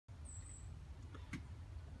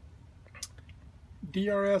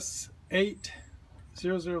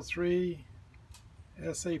DRS-8-003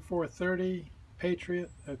 SA430 Patriot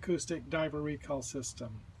Acoustic Diver Recall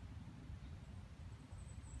System.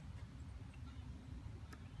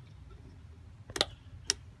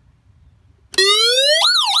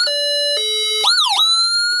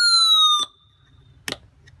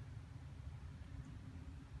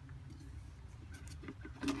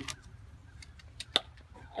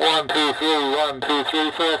 One, two, three, 1, 2,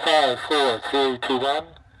 3, 4, 5, 4, 3, 2, 1.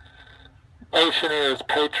 OCEANEARS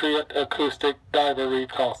Patriot Acoustic Diver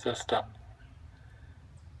Recall System.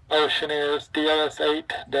 OCEANEARS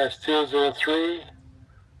DRS-8-003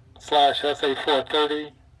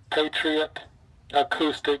 /SA430 Patriot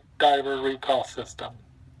Acoustic Diver Recall System.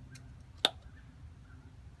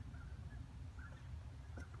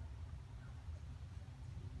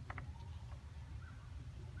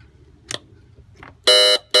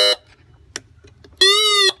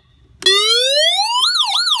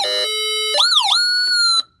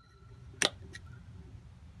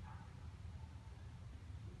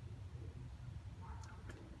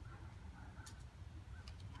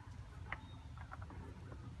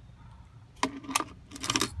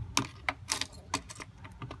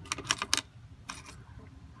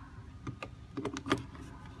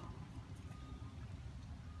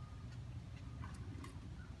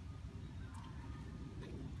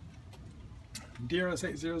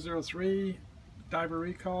 DRS-8-003 Diver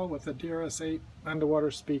Recall with a DRS-8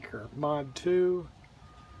 underwater speaker. Mod 2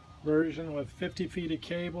 version with 50 feet of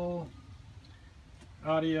cable,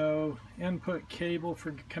 audio input cable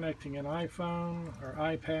for connecting an iPhone or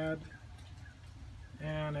iPad,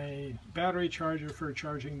 and a battery charger for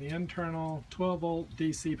charging the internal 12-volt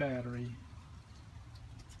DC battery.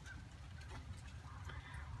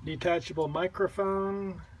 Detachable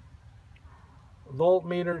microphone,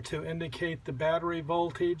 voltmeter to indicate the battery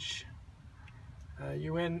voltage.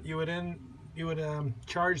 You would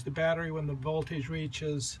charge the battery when the voltage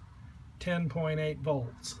reaches 10.8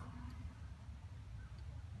 volts.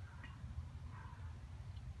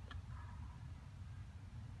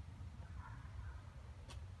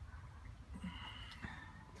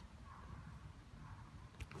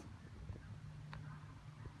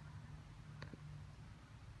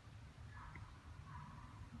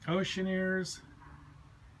 OCEANEARS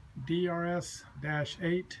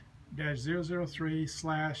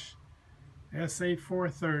DRS-8-003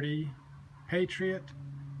 /SA430 Patriot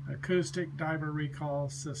Acoustic Diver Recall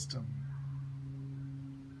System.